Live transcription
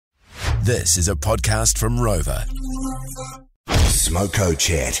This is a podcast from Rover. Smoko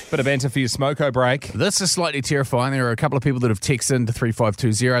Chat. Bit of banter for your Smoko break. This is slightly terrifying. There are a couple of people that have texted into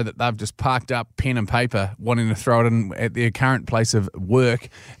 3520 that they've just parked up pen and paper wanting to throw it in at their current place of work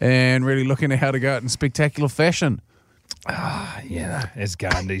and really looking at how to go out in spectacular fashion. Yeah, as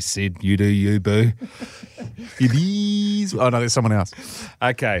Gandhi said, you do you, boo. It is. Oh, no, there's someone else.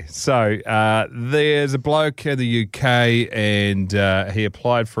 Okay, so there's a bloke in the UK and he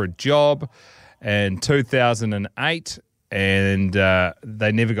applied for a job in 2008 and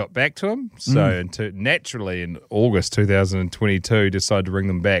they never got back to him. So naturally in August 2022 decided to ring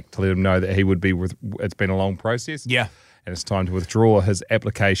them back to let them know that he would be it's been a long process. Yeah. And it's time to withdraw his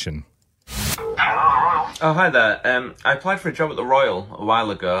application. Oh, hi there. I applied for a job at the Royal a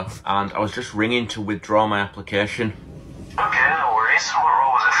while ago, and I was just ringing to withdraw my application. Okay, no worries. What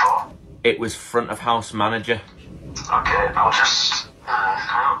role was it for? It was front of house manager. Okay, I'll just...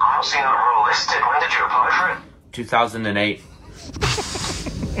 I'm not seeing that role listed. When did you apply for it? 2008.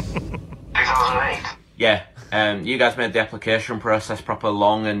 2008? Yeah, you guys made the application process proper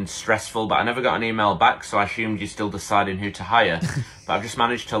long and stressful, but I never got an email back, so I assumed you're still deciding who to hire. But I've just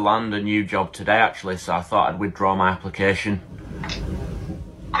managed to land a new job today, actually, so I thought I'd withdraw my application.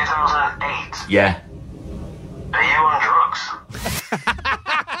 2008? Yeah. Are you on drugs?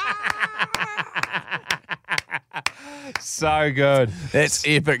 So good. That's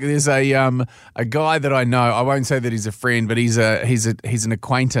epic. There's a guy that I know. I won't say that he's a friend, but he's an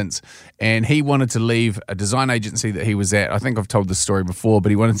acquaintance, and he wanted to leave a design agency that he was at. I think I've told this story before, but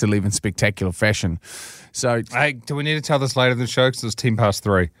he wanted to leave in spectacular fashion. So, Hey, do we need to tell this later in the show? Because it's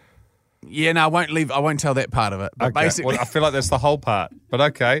 3:10. yeah, no, I won't leave. I won't tell that part of it. But Okay. basically, Well, I feel like that's the whole part. But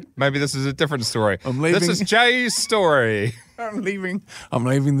okay, maybe this is a different story. I'm leaving. This is Jay's story. I'm leaving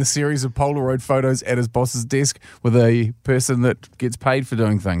the series of Polaroid photos at his boss's desk with a person that gets paid for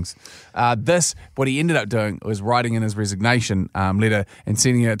doing things. What he ended up doing was writing in his resignation letter and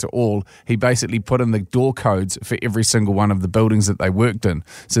sending it to all. He basically put in the door codes for every single one of the buildings that they worked in.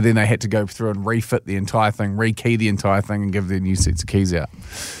 So then they had to go through and refit the entire thing, rekey the entire thing, and give their new sets of keys out.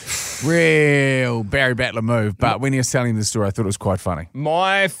 Real Barry Battler move. But when he was telling the story, I thought it was quite funny.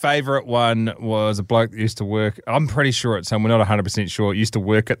 My favourite one was a bloke that used to work, I'm pretty sure it's someone, not 100% sure, used to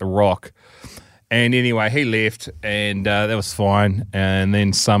work at the Rock. And anyway, he left and that was fine. And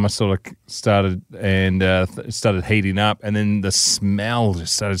then summer sort of started and started heating up. And then the smell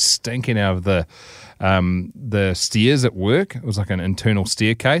just started stinking out of the stairs at work. It was like an internal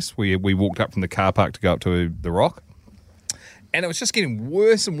staircase. We walked up from the car park to go up to the Rock. And it was just getting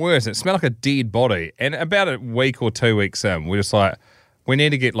worse and worse. It smelled like a dead body. And about a week or 2 weeks in, we're just like, we need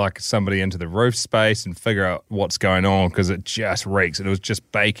to get like somebody into the roof space and figure out what's going on because it just reeks. And it was just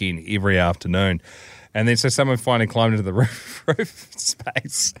baking every afternoon. And then so someone finally climbed into the roof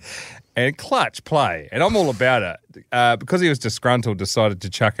space and clutch play. And I'm all about it. Because he was disgruntled, decided to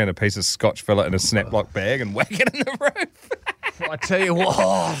chuck in a piece of Scotch fillet in a snap-lock bag and whack it in the roof. I tell you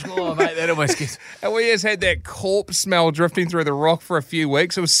what, mate, that almost gets... And we just had that corpse smell drifting through the Rock for a few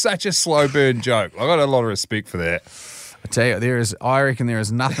weeks. It was such a slow burn joke. I got a lot of respect for that. I tell you, I reckon there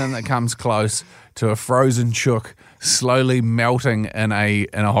is nothing that comes close to a frozen chook slowly melting in a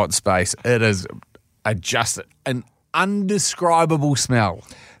hot space. It is just an undescribable smell.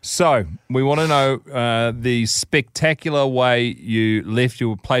 So, we want to know the spectacular way you left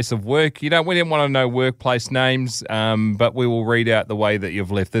your place of work. We didn't want to know workplace names, but we will read out the way that you've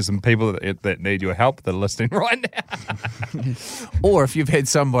left. There's some people that need your help that are listening right now. Or if you've had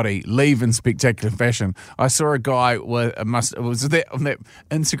somebody leave in spectacular fashion. I saw a guy with on that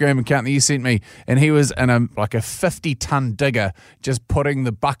Instagram account that you sent me, and he was in a 50-ton digger just putting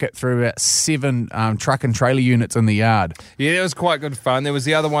the bucket through about 7 truck and trailer units in the yard. Yeah, that was quite good fun. There was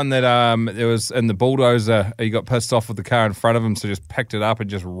the other one that there was in the bulldozer. He got pissed off with the car in front of him, so just picked it up and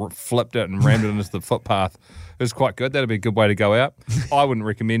just flipped it and rammed it into the footpath. It was quite good. That'd be a good way to go out. I wouldn't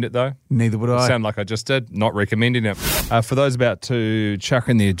recommend it though. Neither would I. Sound like I just did. Not recommending it. For those about to chuck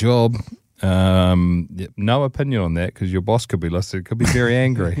in their job, no opinion on that because your boss could be listening. Could be very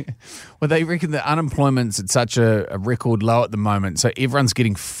angry. Well, they reckon that unemployment's at such a record low at the moment, so everyone's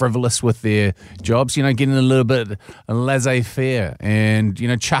getting frivolous with their jobs, getting a little bit laissez-faire and,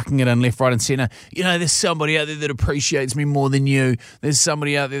 chucking it in left, right and centre. There's somebody out there that appreciates me more than you. There's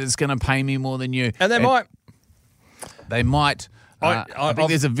somebody out there that's going to pay me more than you. And they might. They might. I think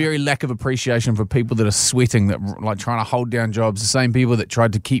there's a very lack of appreciation for people that are sweating, that trying to hold down jobs. The same people that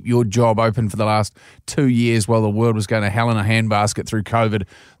tried to keep your job open for the last 2 years while the world was going to hell in a handbasket through COVID.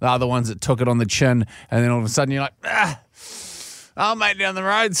 They are the ones that took it on the chin, and then all of a sudden you're like, Our mate down the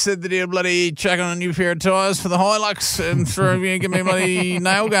road said that he'll bloody chuck on a new pair of tyres for the Hilux and give me a bloody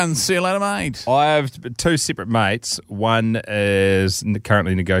nail gun. See you later, mate. I have two separate mates. One is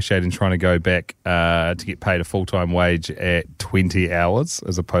currently negotiating, trying to go back to get paid a full-time wage at 20 hours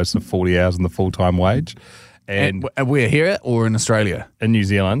as opposed to 40 hours in the full-time wage. And we're here or in Australia? In New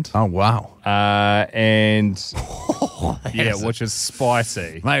Zealand. Oh, wow. Which is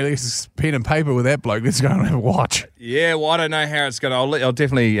spicy. Mate, let's pen and paper with that bloke. Let's go and have a watch. Yeah, well, I don't know how it's going. I'll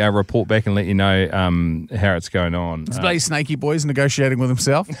definitely report back and let you know how it's going on. It's bloody snaky boys negotiating with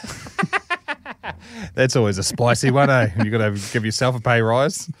himself. That's always a spicy one, eh? You got to give yourself a pay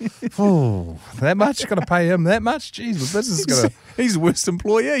rise. Oh, that much? Got to pay him that much? Jeez, the business is going to. He's the worst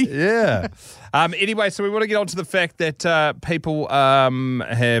employee. Yeah. Anyway, so we want to get on to the fact that people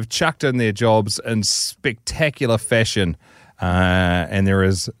have chucked in their jobs in spectacular fashion. And there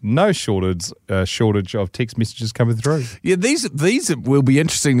is no shortage of text messages coming through. Yeah, these will be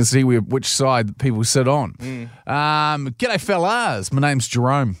interesting to see which side people sit on. G'day, fellas. My name's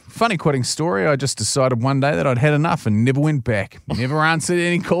Jerome. Funny quitting story. I just decided one day that I'd had enough and never went back. Never answered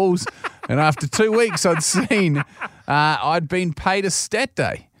any calls. And after 2 weeks, I'd seen I'd been paid a stat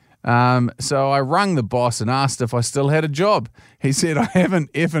day. So I rung the boss and asked if I still had a job. He said, I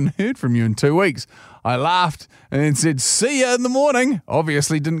haven't effing heard from you in 2 weeks. I laughed and then said, see ya in the morning.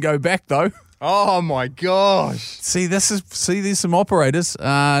 Obviously didn't go back though. Oh my gosh. There's some operators.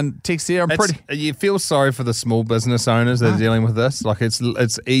 Text here, you feel sorry for the small business owners that are dealing with this. Like it's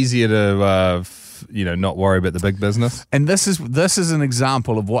easier to not worry about the big business. And this is an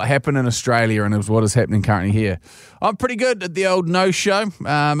example of what happened in Australia and is what is happening currently here. I'm pretty good at the old no-show.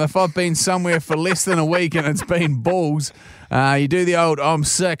 If I've been somewhere for less than a week and it's been balls, you do the old I'm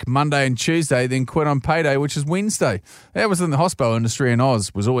sick Monday and Tuesday, then quit on payday, which is Wednesday. That was in the hospital industry in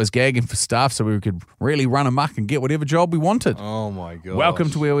Oz. Was always gagging for staff so we could really run amok and get whatever job we wanted. Oh my God. Welcome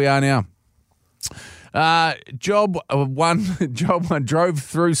to where we are now. Job one drove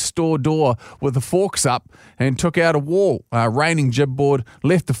through store door with the forks up and took out a wall. Raining jib board,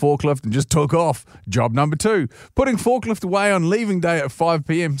 left the forklift and just took off. Job number 2, putting forklift away on leaving day at 5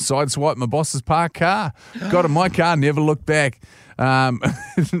 p.m. Sideswiped my boss's parked car. Got in my car, never looked back.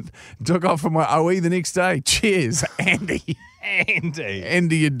 Took off for my OE the next day. Cheers, Andy.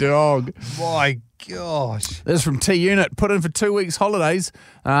 Andy, your dog. My gosh. This is from T-Unit. Put in for 2 weeks holidays.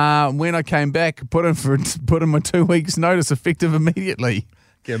 When I came back, put in my 2 weeks notice effective immediately.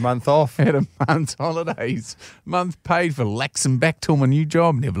 Get a month off. Had a month's holidays. Month paid for laxing back to my new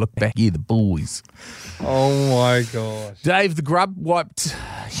job. Never looked back. Yeah, the boys. Oh my gosh. Dave the Grub wiped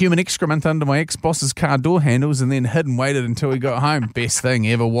human excrement under my ex-boss's car door handles and then hid and waited until he got home. Best thing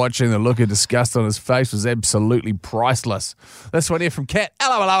ever. Watching the look of disgust on his face was absolutely priceless. This one here from Kat.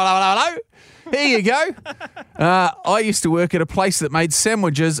 Hello. Here you go. I used to work at a place that made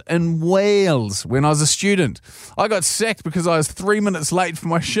sandwiches in Wales when I was a student. I got sacked because I was 3 minutes late for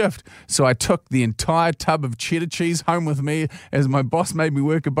my shift, so I took the entire tub of cheddar cheese home with me as my boss made me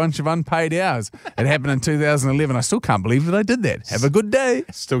work a bunch of unpaid hours. It happened in 2011. I still can't believe that I did that. Have a good day.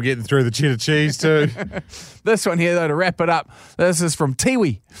 Still getting through the cheddar cheese too. This one here, though, to wrap it up, this is from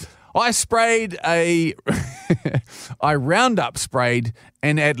Tiwi. I Roundup sprayed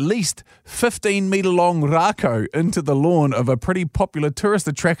an at least 15-metre long rako into the lawn of a pretty popular tourist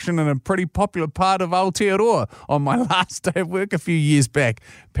attraction in a pretty popular part of Aotearoa on my last day of work a few years back.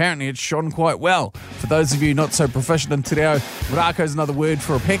 Apparently it shone quite well. For those of you not so proficient in te reo, rako is another word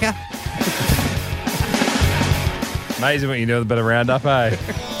for a pecker. Amazing what you do with a bit of Roundup, eh?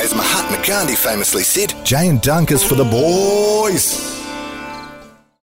 As Mahatma Gandhi famously said, Jay and Dunk is for the boys.